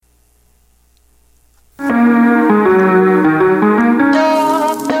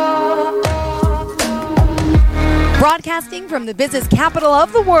Broadcasting from the business capital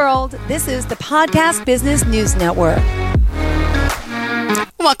of the world, this is the Podcast Business News Network.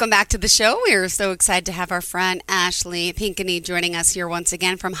 Welcome back to the show. We are so excited to have our friend Ashley Pinkeney joining us here once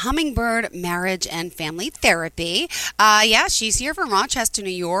again from Hummingbird Marriage and Family Therapy. She's here from Rochester,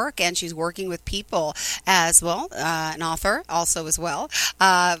 New York, and she's working with people as well, an author also as well,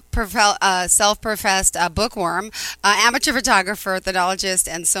 self-professed bookworm, amateur photographer, ornithologist,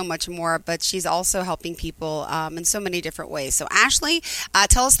 and so much more. But she's also helping people in so many different ways. So Ashley,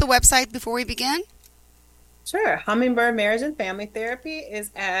 tell us the website before we begin. Sure. Hummingbird Marriage and Family Therapy is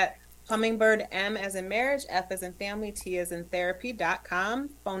at Hummingbird, M as in marriage, F as in family, T as in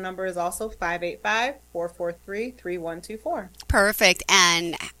therapy.com. Phone number is also 585-443-3124. Perfect.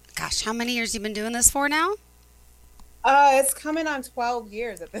 And gosh, how many years have you been doing this for now? It's coming on 12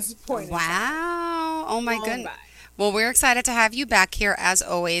 years at this point. Wow. Oh my goodness. Well, we're excited to have you back here as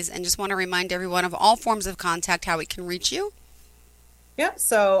always, and just want to remind everyone of all forms of contact, how we can reach you. Yep.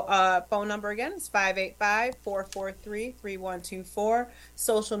 So phone number again is 585-443-3124.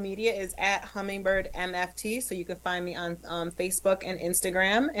 Social media is at Hummingbird MFT. So you can find me on Facebook and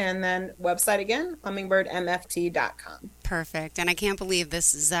Instagram. And then website again, hummingbirdmft.com. Perfect. And I can't believe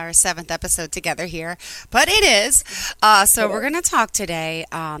this is our 7th episode together here, but it is. So we're going to talk today,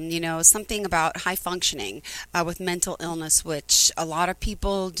 something about high functioning with mental illness, which a lot of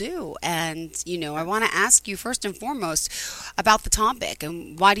people do. And, I want to ask you first and foremost about the topic,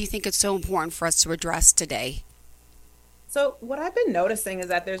 and why do you think it's so important for us to address today? So what I've been noticing is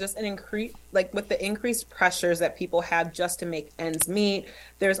that there's just an increase, like with the increased pressures that people have just to make ends meet,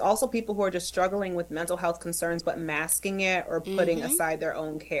 there's also people who are just struggling with mental health concerns, but masking it or putting aside their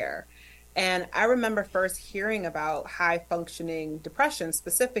own care. And I remember first hearing about high functioning depression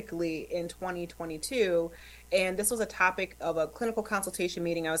specifically in 2022. And this was a topic of a clinical consultation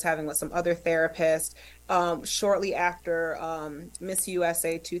meeting I was having with some other therapists shortly after Miss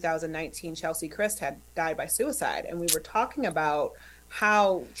USA 2019 Chelsea Christ had died by suicide. And we were talking about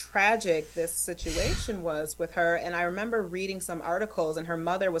how tragic this situation was with her. And I remember reading some articles, and her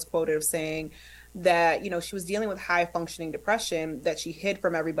mother was quoted as saying that, she was dealing with high functioning depression that she hid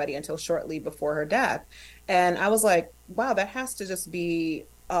from everybody until shortly before her death. And I was like, wow, that has to just be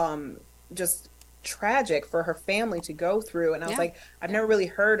just tragic for her family to go through. And I was like, I've never really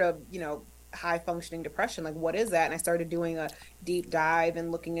heard of, high functioning depression. Like, what is that? And I started doing a deep dive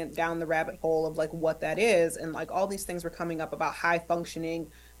and looking down the rabbit hole of like what that is. And like all these things were coming up about high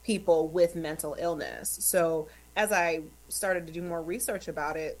functioning people with mental illness. So as I started to do more research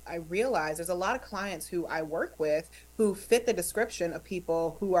about it, I realized there's a lot of clients who I work with who fit the description of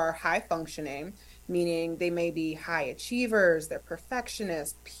people who are high functioning, meaning they may be high achievers, they're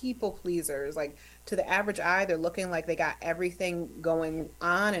perfectionists, people pleasers. Like to the average eye, they're looking like they got everything going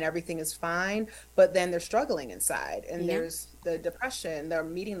on and everything is fine, but then they're struggling inside. And there's the depression, they're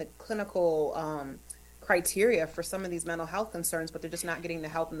meeting the clinical criteria for some of these mental health concerns, but they're just not getting the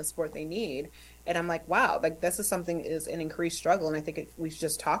help and the support they need. And I'm like, wow, like this is something is an increased struggle. And I think we should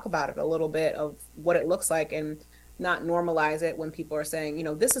just talk about it a little bit of what it looks like and not normalize it when people are saying,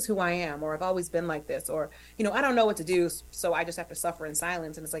 this is who I am, or I've always been like this, or, I don't know what to do, so I just have to suffer in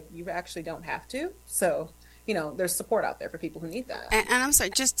silence. And it's like, you actually don't have to. So, there's support out there for people who need that. And I'm sorry,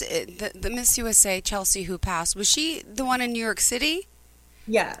 just the Miss USA Chelsea who passed, was she the one in New York City?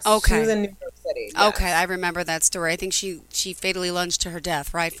 Yes. Okay. She was in New York City. Yes. Okay, I remember that story. I think she fatally lunged to her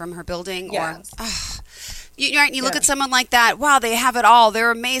death, right, from her building. Yes. You look at someone like that, wow, they have it all. They're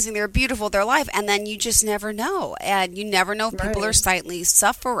amazing. They're beautiful. Their life. And then you just never know. And you never know if people are silently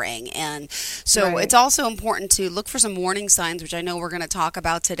suffering. And so it's also important to look for some warning signs, which I know we're going to talk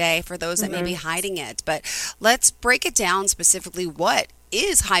about today for those that may be hiding it. But let's break it down specifically. What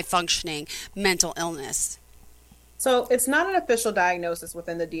is high functioning mental illness? So it's not an official diagnosis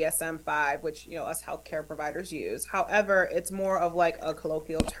within the DSM-5, which, us healthcare providers use. However, it's more of like a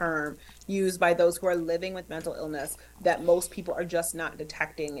colloquial term used by those who are living with mental illness that most people are just not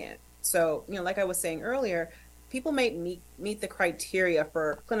detecting it. So, like I was saying earlier, people may meet the criteria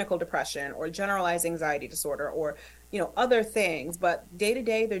for clinical depression or generalized anxiety disorder or, other things, but day to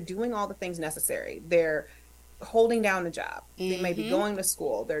day, they're doing all the things necessary. They're holding down a job. They may be going to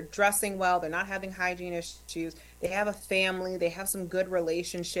school. They're dressing well. They're not having hygiene issues. They have a family. They have some good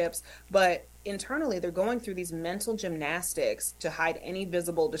relationships. But internally, they're going through these mental gymnastics to hide any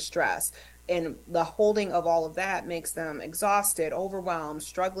visible distress. And the holding of all of that makes them exhausted, overwhelmed,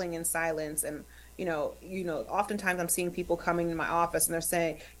 struggling in silence. And, oftentimes I'm seeing people coming to my office and they're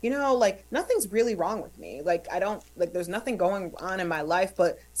saying, like nothing's really wrong with me. Like there's nothing going on in my life,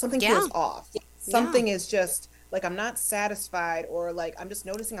 but something feels off. Something is just like I'm not satisfied, or like I'm just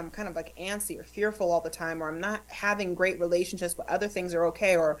noticing I'm kind of like antsy or fearful all the time, or I'm not having great relationships, but other things are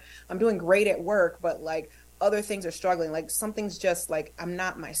okay, or I'm doing great at work, but like other things are struggling, like something's just like I'm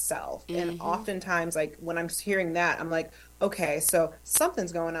not myself. And oftentimes, like when I'm hearing that, I'm like, okay, so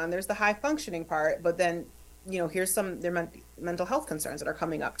something's going on. There's the high functioning part, but then, here's their mental health concerns that are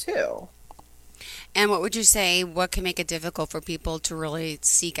coming up too. And what would you say, what can make it difficult for people to really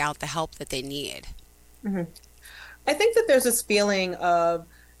seek out the help that they need? I think that there's this feeling of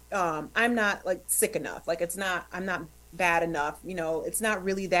I'm not like sick enough. Like I'm not bad enough. It's not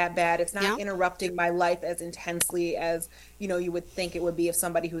really that bad. It's not interrupting my life as intensely as, you would think it would be if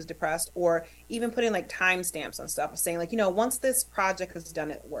somebody who's depressed, or even putting like timestamps on stuff, saying like, once this project is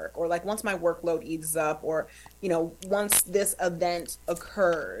done at work, or like once my workload eases up, or, once this event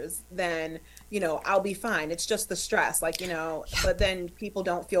occurs, then, I'll be fine. It's just the stress, like, but then people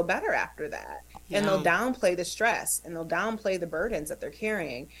don't feel better after that. And they'll downplay the stress, and they'll downplay the burdens that they're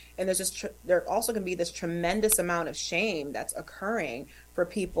carrying. And there's just there also can be this tremendous amount of shame that's occurring for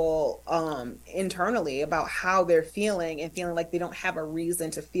people internally about how they're feeling, and feeling like they don't have a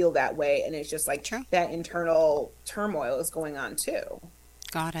reason to feel that way. And it's just like that internal turmoil is going on too.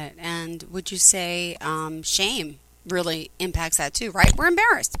 Got it. And would you say shame really impacts that too, right? We're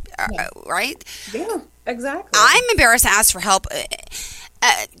embarrassed, right? Yeah, exactly. I'm embarrassed to ask for help.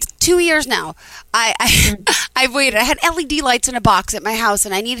 2 years now, I've waited. I had LED lights in a box at my house,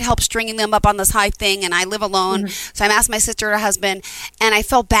 and I needed help stringing them up on this high thing, and I live alone. So I asked my sister or husband, and I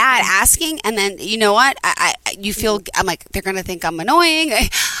felt bad asking. And then, you know what? I'm like, they're going to think I'm annoying.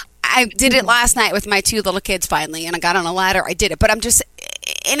 I did it last night with my 2 little kids finally, and I got on a ladder. I did it. But I'm just,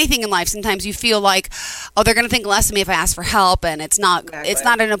 anything in life, sometimes you feel like, oh, they're going to think less of me if I ask for help, and it's not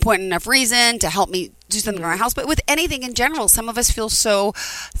an important enough reason to help me do something in our house. But with anything in general, some of us feel so,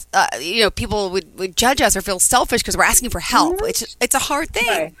 people would judge us or feel selfish because we're asking for help. It's a hard thing.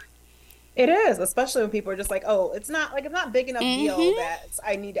 Right. It is, especially when people are just like, oh, it's not big enough deal that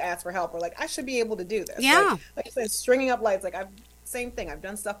I need to ask for help, or like I should be able to do this. Yeah. Like I said, stringing up lights, like same thing. I've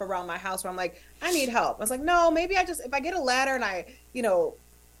done stuff around my house where I'm like, I need help. I was like, no, maybe if I get a ladder and I,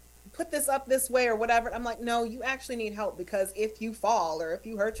 put this up this way or whatever. I'm like, no, you actually need help, because if you fall or if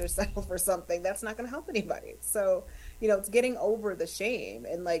you hurt yourself or something, that's not going to help anybody. So, it's getting over the shame.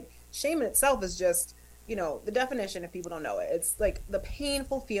 And like shame in itself is just, the definition, if people don't know it, it's like the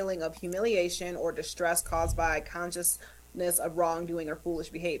painful feeling of humiliation or distress caused by consciousness of wrongdoing or foolish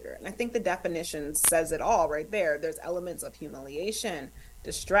behavior. And I think the definition says it all right there. There's elements of humiliation,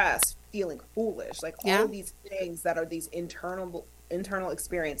 distress, feeling foolish, like all of these things that are these internal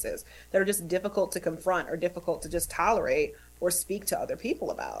experiences that are just difficult to confront or difficult to just tolerate or speak to other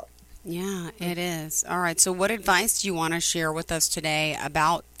people about. Yeah, it is. All right. So what advice do you want to share with us today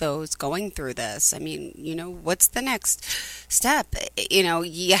about those going through this? I mean, what's the next step?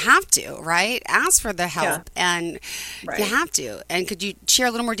 You have to, right? Ask for the help, and you have to. And could you share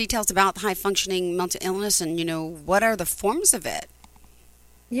a little more details about high functioning mental illness, and, what are the forms of it?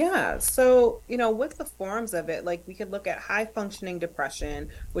 Yeah. So, with the forms of it, like we could look at high functioning depression,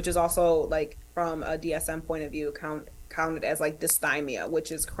 which is also like from a DSM point of view, counted as like dysthymia,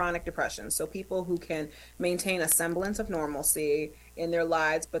 which is chronic depression. So people who can maintain a semblance of normalcy in their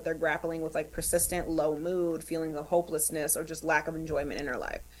lives, but they're grappling with like persistent low mood, feelings of hopelessness, or just lack of enjoyment in their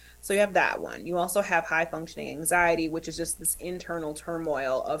life. So you have that one. You also have high functioning anxiety, which is just this internal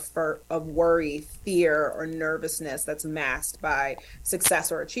turmoil of worry, fear, or nervousness that's masked by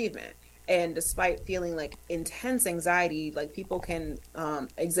success or achievement. And despite feeling like intense anxiety, like people can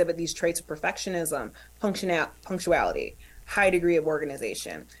exhibit these traits of perfectionism, punctuality, high degree of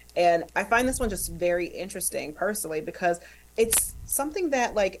organization. And I find this one just very interesting personally, because it's something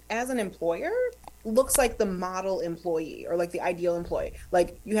that like as an employer looks like the model employee, or like the ideal employee.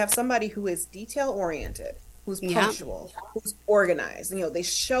 Like you have somebody who is detail oriented, who's punctual, who's organized. They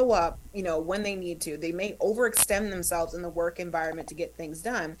show up, when they need to. They may overextend themselves in the work environment to get things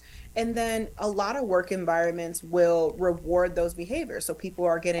done. And then a lot of work environments will reward those behaviors. So people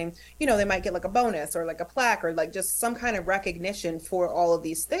are getting, they might get like a bonus or like a plaque or like just some kind of recognition for all of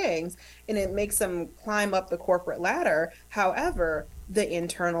these things. And it makes them climb up the corporate ladder. However, the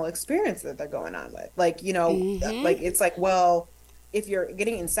internal experience that they're going on with, like, like it's like, well, if you're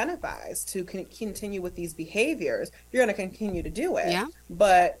getting incentivized to continue with these behaviors, you're going to continue to do it. Yeah.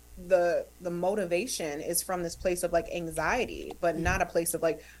 But the motivation is from this place of like anxiety, but not a place of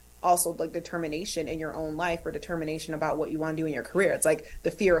like also like determination in your own life or determination about what you want to do in your career. It's like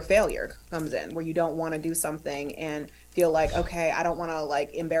the fear of failure comes in, where you don't want to do something and feel like, okay, I don't want to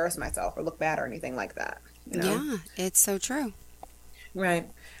like embarrass myself or look bad or anything like that. Yeah, it's so true. Right.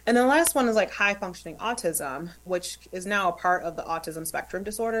 And then the last one is like high functioning autism, which is now a part of the autism spectrum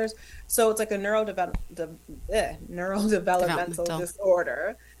disorders. So it's like a neurodevelopmental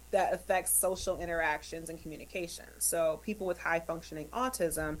disorder that affects social interactions and communication. So people with high functioning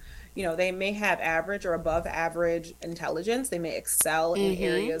autism, they may have average or above average intelligence. They may excel in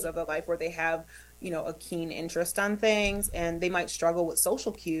areas of their life where they have, a keen interest on things, and they might struggle with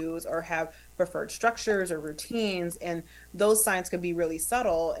social cues or have preferred structures or routines. And those signs can be really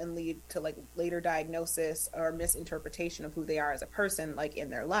subtle and lead to like later diagnosis or misinterpretation of who they are as a person, like in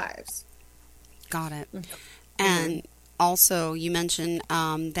their lives. Got it. And also, you mentioned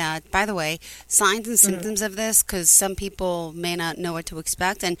that, by the way, signs and symptoms of this, because some people may not know what to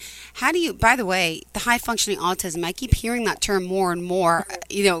expect. And how do you, by the way, the high functioning autism, I keep hearing that term more and more,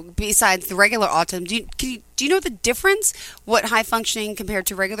 besides the regular autism. Do you know the difference, what high functioning compared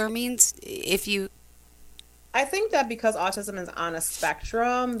to regular means? I think that because autism is on a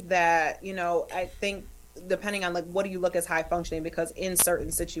spectrum that, I think depending on like what do you look as high functioning, because in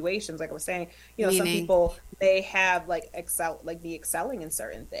certain situations, like I was saying, some people may have be excelling in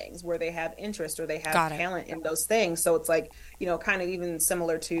certain things where they have interest or they have talent in those things. So it's like, kind of even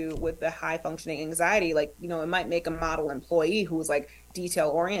similar to with the high functioning anxiety, like, it might make a model employee who's like detail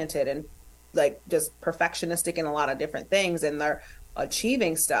oriented and like just perfectionistic in a lot of different things, and they're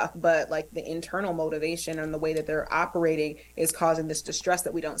achieving stuff, but like the internal motivation and the way that they're operating is causing this distress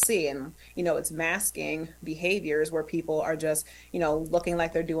that we don't see. And it's masking behaviors where people are just looking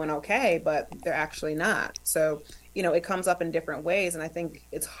like they're doing okay, but they're actually not. So it comes up in different ways, and I think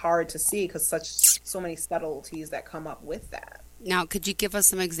it's hard to see because so many subtleties that come up with that. Now, could you give us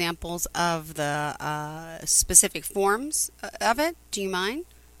some examples of the specific forms of it? Do you mind?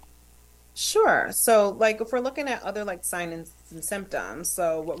 Sure. So like if we're looking at other like signs and symptoms,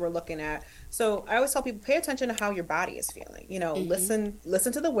 so what we're looking at, so I always tell people, pay attention to how your body is feeling,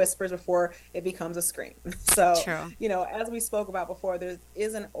 listen to the whispers before it becomes a scream. So, true. As we spoke about before, there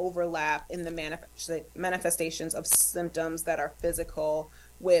is an overlap in the manifestations of symptoms that are physical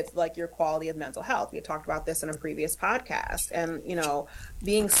with like your quality of mental health. We had talked about this in a previous podcast, and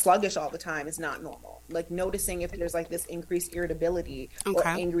being sluggish all the time is not normal. Like noticing if there's like this increased irritability or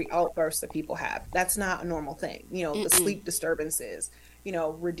angry outbursts that people have, that's not a normal thing. The sleep disturbances,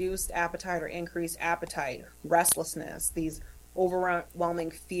 reduced appetite or increased appetite, restlessness, these overwhelming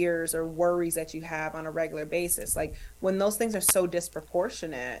fears or worries that you have on a regular basis. Like when those things are so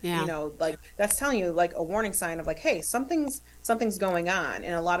disproportionate, like that's telling you like a warning sign of like, hey, something's going on.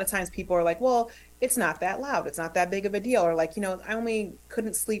 And a lot of times people are like, well, it's not that loud, it's not that big of a deal, or like, I only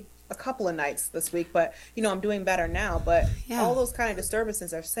couldn't sleep a couple of nights this week, but I'm doing better now. But all those kind of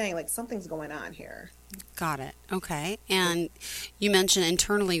disturbances are saying like something's going on here. Got it. Okay. And you mentioned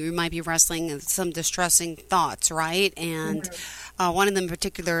internally we might be wrestling with some distressing thoughts, right? And one of them in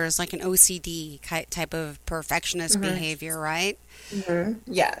particular is like an OCD type of perfectionist behavior, right?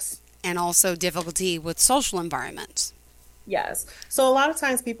 Yes. And also difficulty with social environments. Yes. So a lot of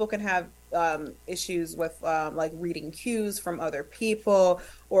times people can have issues with like reading cues from other people,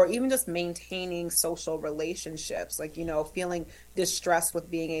 or even just maintaining social relationships, like, feeling distressed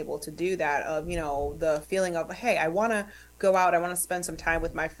with being able to do that, of, the feeling of, hey, I want to go out, I want to spend some time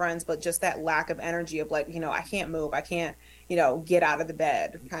with my friends, but just that lack of energy of like, I can't move, I can't, get out of the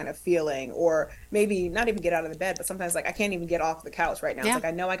bed kind of feeling, or maybe not even get out of the bed, but sometimes like I can't even get off the couch right now. It's like,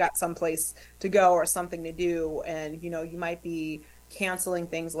 I know I got someplace to go or something to do. And, you might be canceling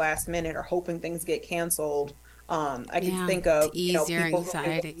things last minute or hoping things get canceled. I can think of easier people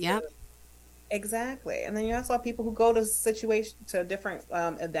anxiety. Exactly. And then you also have people who go to different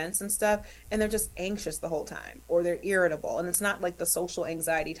events and stuff, and they're just anxious the whole time, or they're irritable. And it's not like the social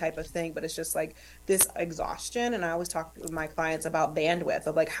anxiety type of thing, but it's just like this exhaustion. And I always talk with my clients about bandwidth,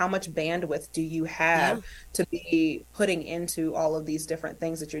 of like, how much bandwidth do you have to be putting into all of these different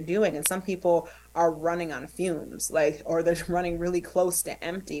things that you're doing? And some people are running on fumes, like, or they're running really close to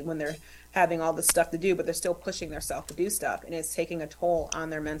empty when they're having all this stuff to do, but they're still pushing themselves to do stuff. And it's taking a toll on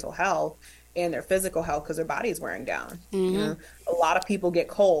their mental health and their physical health because their body's wearing down. A lot of people get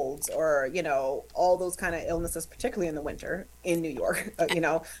colds or, all those kind of illnesses, particularly in the winter in New York,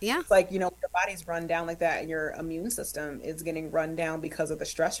 It's like, your body's run down like that, and your immune system is getting run down because of the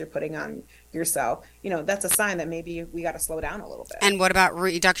stress you're putting on yourself. That's a sign that maybe we got to slow down a little bit. And what about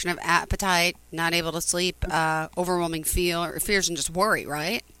reduction of appetite, not able to sleep, overwhelming fears and just worry,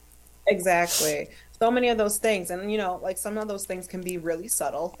 right? Exactly. So many of those things. And, like some of those things can be really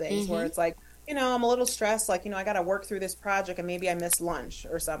subtle things where it's like, I'm a little stressed, like, I got to work through this project and maybe I missed lunch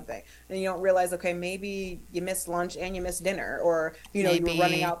or something. And you don't realize, okay, maybe you missed lunch and you missed dinner, or, you were running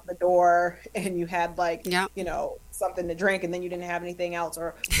Maybe. out the door and you had like, Yeah. something to drink and then you didn't have anything else,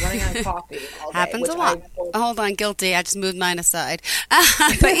 or running on coffee all day, Happens a which lot. I, Hold on, guilty. I just moved mine aside.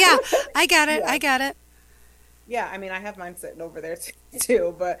 But yeah, I got it. yeah. I got it. Yeah, I mean, I have mine sitting over there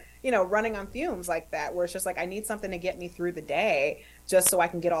too, but running on fumes like that, where it's just like I need something to get me through the day, just so I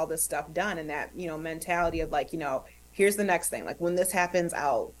can get all this stuff done, and that mentality of like, here's the next thing. Like when this happens,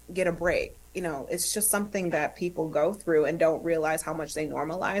 I'll get a break. It's just something that people go through and don't realize how much they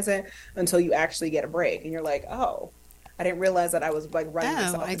normalize it until you actually get a break, and you're like, oh, I didn't realize that I was like running Oh,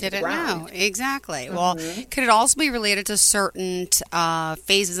 myself I into the didn't know. ground. Exactly. Well, Hmm. could it also be related to certain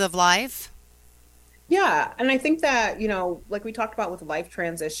phases of life? Yeah, and I think that, like we talked about with life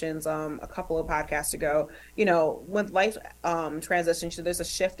transitions a couple of podcasts ago, with life transitions, so there's a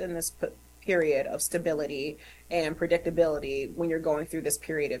shift in this period of stability and predictability when you're going through this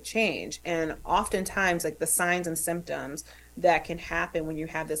period of change. And oftentimes like the signs and symptoms that can happen when you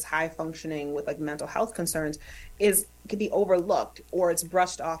have this high functioning with like mental health concerns is can be overlooked, or it's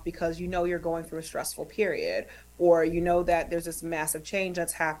brushed off because you're going through a stressful period, or that there's this massive change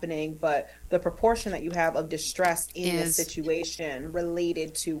that's happening, but the proportion that you have of distress in this Is situation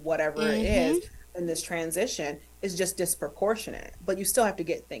related to whatever it mm-hmm. is in this transition is just disproportionate. But you still have to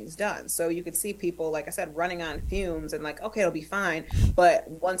get things done. So you could see people, like I said, running on fumes and like, okay, it'll be fine. But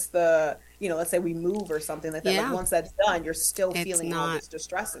once let's say we move or something like that, like Yeah, once that's done, you're still it's feeling all not. this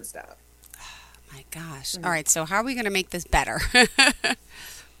distress and stuff. My gosh. All Mhm. right. So how are we going to make this better?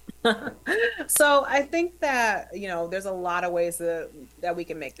 So I think that, there's a lot of ways that we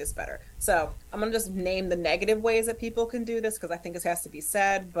can make this better. So I'm going to just name the negative ways that people can do this because I think this has to be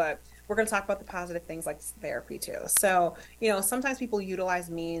said, but we're going to talk about the positive things like therapy too. So, sometimes people utilize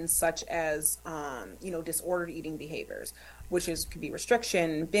means such as, disordered eating behaviors, which could be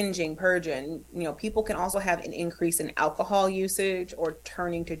restriction, binging, purging. People can also have an increase in alcohol usage or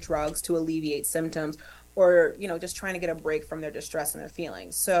turning to drugs to alleviate symptoms, or just trying to get a break from their distress and their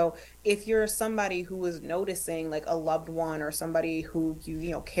feelings. So if you're somebody who is noticing like a loved one or somebody who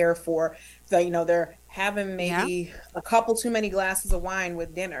you care for, that they're having Yeah. maybe a couple too many glasses of wine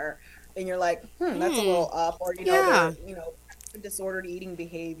with dinner, and you're like, that's a Hmm. little up, or Yeah. they're disordered eating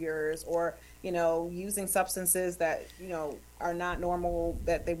behaviors, or using substances that are not normal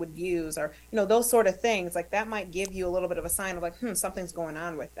that they would use, or those sort of things, like that might give you a little bit of a sign of like, something's going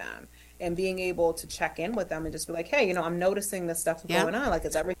on with them. And being able to check in with them and just be like, hey, I'm noticing this stuff Yeah. going on, like,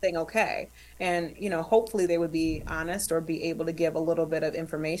 is everything okay? And hopefully they would be honest or be able to give a little bit of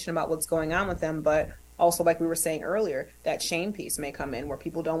information about what's going on with them. But also, like we were saying earlier, that shame piece may come in where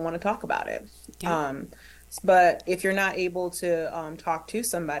people don't want to talk about it. Yeah. But if you're not able to talk to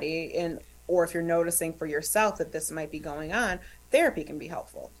somebody, or if you're noticing for yourself that this might be going on, therapy can be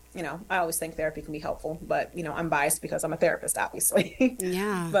helpful. I always think therapy can be helpful, but I'm biased because I'm a therapist, obviously.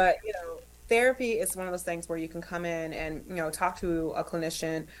 Yeah. But therapy is one of those things where you can come in and talk to a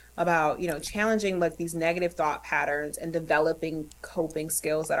clinician about challenging like these negative thought patterns and developing coping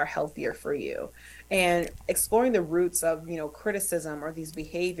skills that are healthier for you, and exploring the roots of criticism or these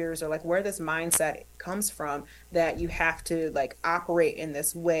behaviors, or like where this mindset comes from, that you have to like operate in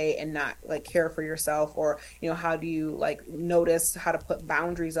this way and not like care for yourself, or how do you like notice how to put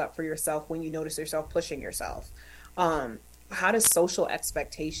boundaries up for yourself when you notice yourself pushing yourself. How does social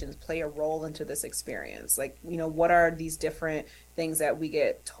expectations play a role into this experience? Like, what are these different things that we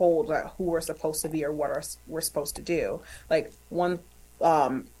get told about who we're supposed to be, or we're supposed to do? Like one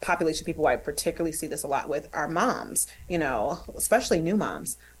population of people I particularly see this a lot with are moms, especially new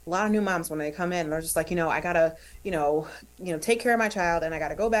moms. A lot of new moms, when they come in, they're just like, I gotta, take care of my child, and I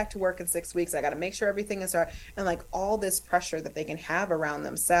gotta go back to work in 6 weeks. I gotta make sure everything is right. And like all this pressure that they can have around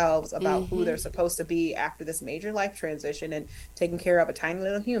themselves about who Mm-hmm. they're supposed to be after this major life transition, and taking care of a tiny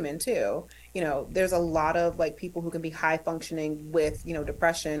little human too. There's a lot of like people who can be high functioning with,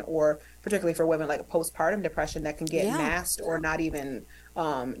 depression, or particularly for women, like postpartum depression, that can get Yeah. masked or not even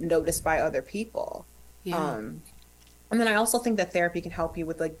noticed by other people. Yeah. Um, and then I also think that therapy can help you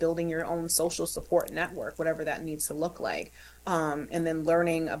with like building your own social support network, whatever that needs to look like. And then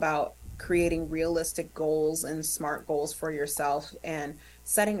learning about creating realistic goals and smart goals for yourself, and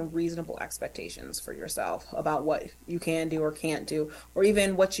setting reasonable expectations for yourself about what you can do or can't do, or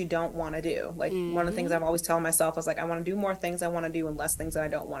even what you don't want to do. Like one of the things Mm-hmm. I've always told myself is like, I want to do more things I want to do and less things that I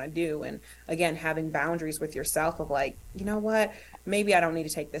don't want to do. And again, having boundaries with yourself of like, you know what, maybe I don't need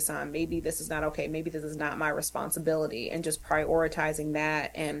to take this on. Maybe this is not okay. Maybe this is not my responsibility, and just prioritizing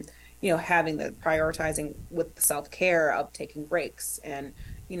that. And, having the prioritizing with the self-care of taking breaks, and,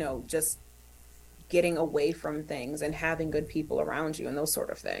 just getting away from things and having good people around you and those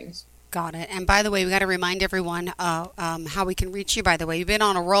sort of things. Got it. And by the way, we got to remind everyone how we can reach you. By the way, you've been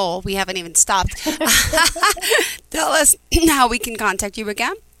on a roll. We haven't even stopped. Tell us how we can contact you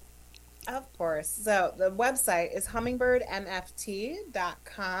again. Of course. So the website is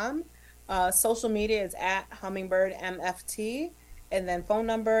hummingbirdmft.com. Social media is at hummingbirdmft. And then phone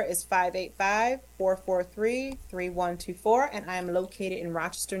number is 585-443-3124. And I am located in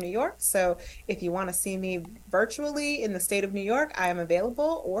Rochester, New York. So if you want to see me virtually in the state of New York, I am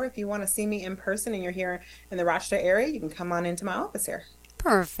available. Or if you want to see me in person and you're here in the Rochester area, you can come on into my office here.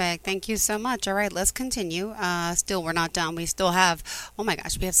 Perfect. Thank you so much. All right, let's continue. Still, we're not done. We still have, oh my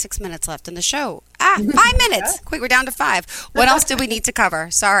gosh, we have 6 minutes left in the show. 5 minutes. Quick, we're down to 5. What else do we need to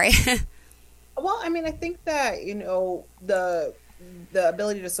cover? Sorry. Well, I mean, I think that, the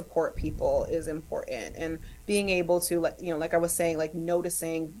ability to support people is important, and being able to, like I was saying, like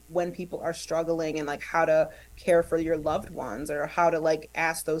noticing when people are struggling and like how to care for your loved ones, or how to like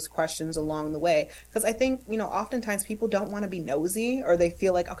ask those questions along the way. Because I think, oftentimes people don't want to be nosy, or they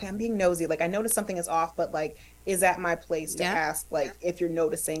feel like, okay, I'm being nosy. Like I noticed something is off, but like, is that my place to ask, like, if you're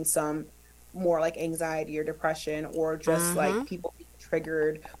noticing some more like anxiety or depression, or just like people being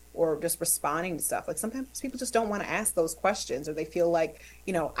triggered, or just responding to stuff. Like sometimes people just don't want to ask those questions, or they feel like,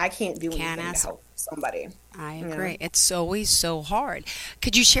 I can't do anything to help somebody. I agree. It's always so hard.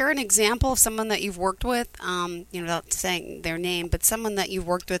 Could you share an example of someone that you've worked with, without saying their name, but someone that you've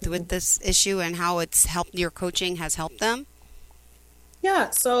worked with this issue and how it's helped, your coaching has helped them? Yeah.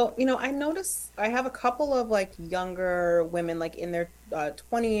 So, I noticed I have a couple of like younger women, like in their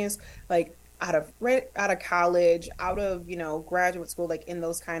 20s, like out of college, out of, graduate school, like in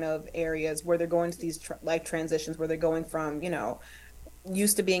those kind of areas where they're going to these life transitions, where they're going from,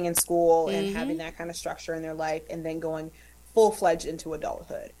 used to being in school and having that kind of structure in their life, and then going full-fledged into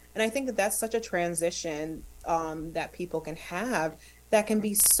adulthood. And I think that that's such a transition that people can have that can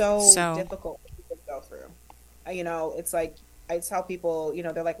be so difficult to go through. It's like, I tell people,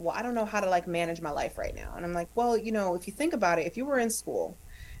 they're like, well, I don't know how to like manage my life right now. And I'm like, well, if you think about it, if you were in school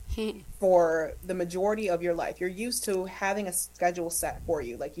for the majority of your life, you're used to having a schedule set for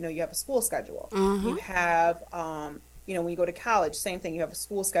you. Like, you have a school schedule. You have, when you go to college, same thing. You have a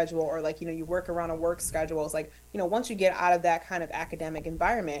school schedule, or like, you work around a work schedule. It's like, once you get out of that kind of academic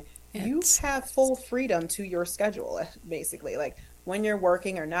environment, you have full freedom to your schedule, basically. Like when you're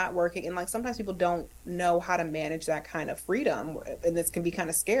working or not working. And like, sometimes people don't know how to manage that kind of freedom. And this can be kind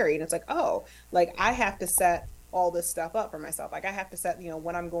of scary. And it's like, oh, like I have to set all this stuff up for myself. Like I have to set,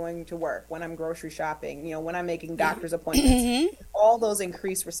 when I'm going to work, when I'm grocery shopping, when I'm making doctor's appointments, all those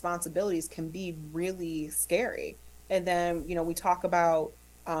increased responsibilities can be really scary. And then, we talk about,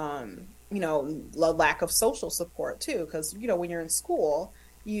 lack of social support too. Cause when you're in school,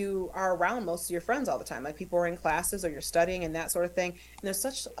 you are around most of your friends all the time. Like people are in classes, or you're studying and that sort of thing. And there's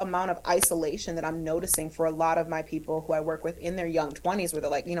such amount of isolation that I'm noticing for a lot of my people who I work with in their young 20s, where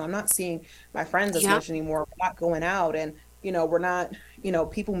they're like, I'm not seeing my friends as much anymore. We're not going out, and, we're not,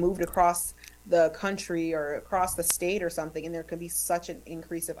 people moved across the country or across the state or something. And there could be such an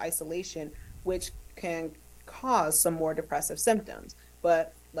increase of isolation, which can cause some more depressive symptoms.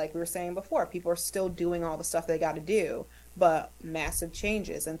 But like we were saying before, people are still doing all the stuff they got to do, but massive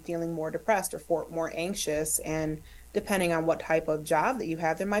changes and feeling more depressed or more anxious. And depending on what type of job that you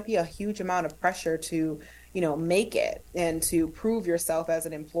have, there might be a huge amount of pressure to, make it and to prove yourself as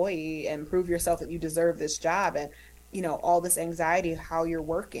an employee and prove yourself that you deserve this job. And, all this anxiety of how you're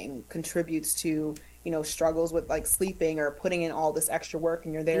working contributes to, struggles with like sleeping or putting in all this extra work,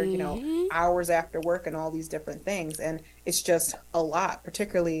 and you're there, hours after work and all these different things. And it's just a lot,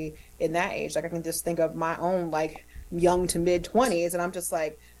 particularly in that age. Like I can just think of my own, like, young to mid 20s, and I'm just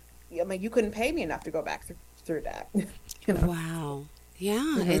like, I mean, you couldn't pay me enough to go back through that. Wow.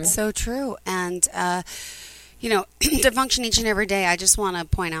 Yeah, it's so true. And to function each and every day, I just want to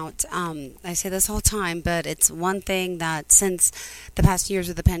point out, I say this all the time, but it's one thing that since the past years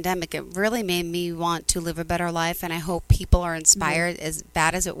of the pandemic, it really made me want to live a better life. And I hope people are inspired, as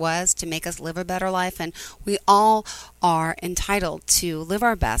bad as it was, to make us live a better life. And we all are entitled to live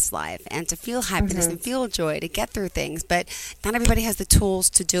our best life and to feel happiness and feel joy, to get through things. But not everybody has the tools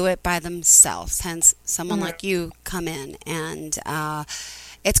to do it by themselves. Hence, someone like you come in, and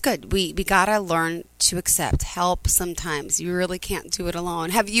it's good. We gotta learn to accept help sometimes. You really can't do it alone.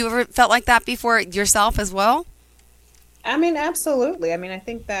 Have you ever felt like that before yourself as well? I mean, absolutely. I mean, I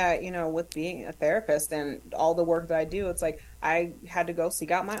think that, with being a therapist and all the work that I do, it's like I had to go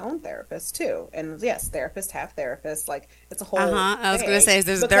seek out my own therapist too. And yes, therapists have therapists. Like it's a whole I was going to thing. say,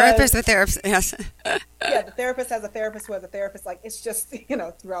 there's a Because therapist with therapist. Yes. yeah, the therapist has a therapist who has a therapist. Like it's just,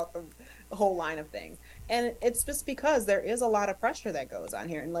 throughout the whole line of things. And it's just because there is a lot of pressure that goes on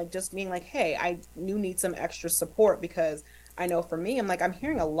here. And like just being like, hey, you need some extra support because I know for me, I'm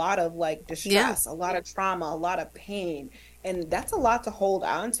hearing a lot of like distress, a lot of trauma, a lot of pain. And that's a lot to hold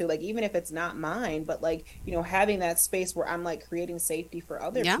on to, like, even if it's not mine, but like, having that space where I'm like creating safety for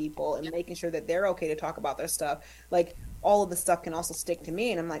other people and making sure that they're okay to talk about their stuff. Like all of the stuff can also stick to me.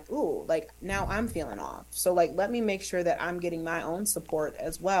 And I'm like, ooh, like now I'm feeling off. So like, let me make sure that I'm getting my own support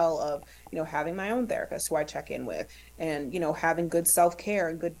as well of, having my own therapist who I check in with and, having good self-care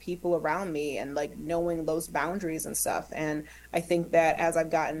and good people around me and like knowing those boundaries and stuff. And I think that as I've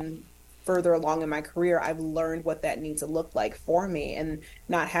gotten further along in my career, I've learned what that needs to look like for me and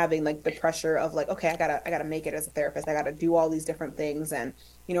not having like the pressure of like, okay, I gotta make it as a therapist. I gotta do all these different things and,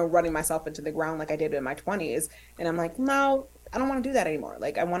 running myself into the ground like I did in my 20s. And I'm like, no, I don't want to do that anymore.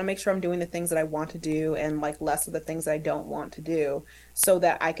 Like, I want to make sure I'm doing the things that I want to do and like less of the things that I don't want to do so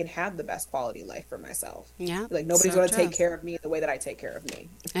that I can have the best quality life for myself. Yeah. Like nobody's going to take care of me the way that I take care of me.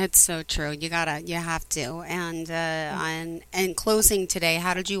 It's so true. You have to. And in closing today,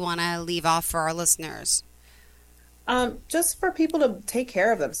 how did you want to leave off for our listeners? Just for people to take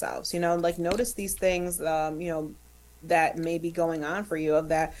care of themselves, like notice these things, that may be going on for you, of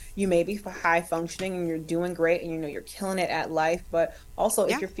that you may be high functioning and you're doing great and you're killing it at life, but also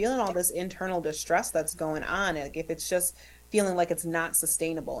if you're feeling all this internal distress that's going on, like if it's just feeling like it's not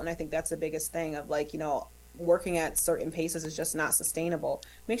sustainable. And I think that's the biggest thing of like, working at certain paces is just not sustainable.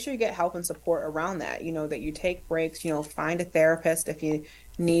 Make sure you get help and support around that, that you take breaks, find a therapist if you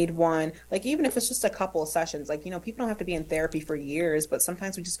need one, like even if it's just a couple of sessions, like, people don't have to be in therapy for years, but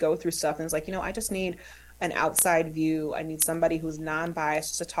sometimes we just go through stuff and it's like, I just need an outside view. I need somebody who's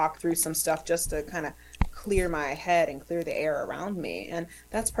non-biased to talk through some stuff just to kind of clear my head and clear the air around me. And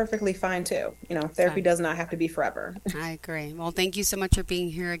that's perfectly fine too. Therapy does not have to be forever. I agree. Well, thank you so much for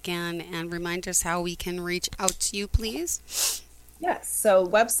being here again, and remind us how we can reach out to you, please. Yes. So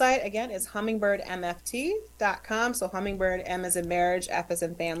website again is hummingbirdmft.com. So Hummingbird, M as in marriage, F as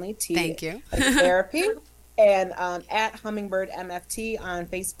in family, T thank you. Therapy. And at Hummingbird MFT on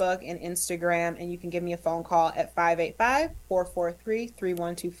Facebook and Instagram. And you can give me a phone call at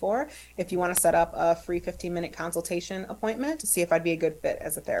 585-443-3124 if you want to set up a free 15-minute consultation appointment to see if I'd be a good fit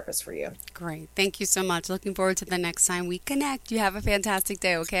as a therapist for you. Great. Thank you so much. Looking forward to the next time we connect. You have a fantastic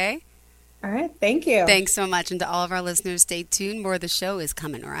day, okay? All right. Thank you. Thanks so much. And to all of our listeners, stay tuned. More of the show is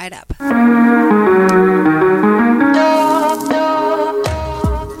coming right up.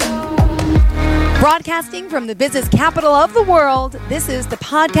 Broadcasting from the business capital of the world, this is the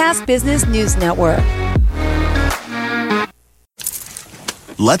Podcast Business News Network.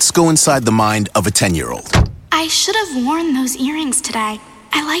 Let's go inside the mind of a 10-year-old. I should have worn those earrings today.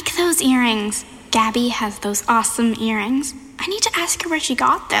 I like those earrings. Gabby has those awesome earrings. I need to ask her where she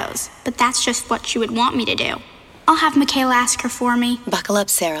got those, but that's just what she would want me to do. I'll have Michaela ask her for me. Buckle up,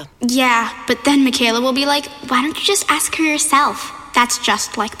 Sarah. Yeah, but then Michaela will be like, why don't you just ask her yourself? That's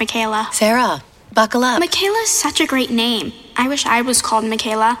just like Michaela. Sarah, buckle up. Michaela's such a great name. I wish I was called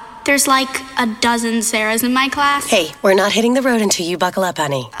Michaela. There's like a dozen Sarahs in my class. Hey, we're not hitting the road until you buckle up,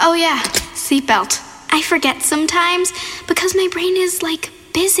 honey. Oh yeah, seatbelt. I forget sometimes because my brain is like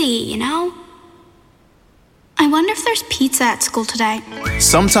busy, I wonder if there's pizza at school today.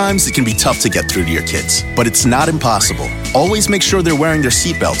 Sometimes it can be tough to get through to your kids, but it's not impossible. Always make sure they're wearing their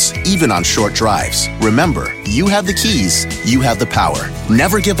seatbelts, even on short drives. Remember, you have the keys, you have the power.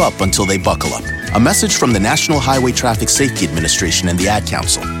 Never give up until they buckle up. A message from the National Highway Traffic Safety Administration and the Ad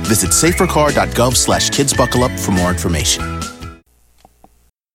Council. Visit safercar.gov/kidsbuckleup for more information.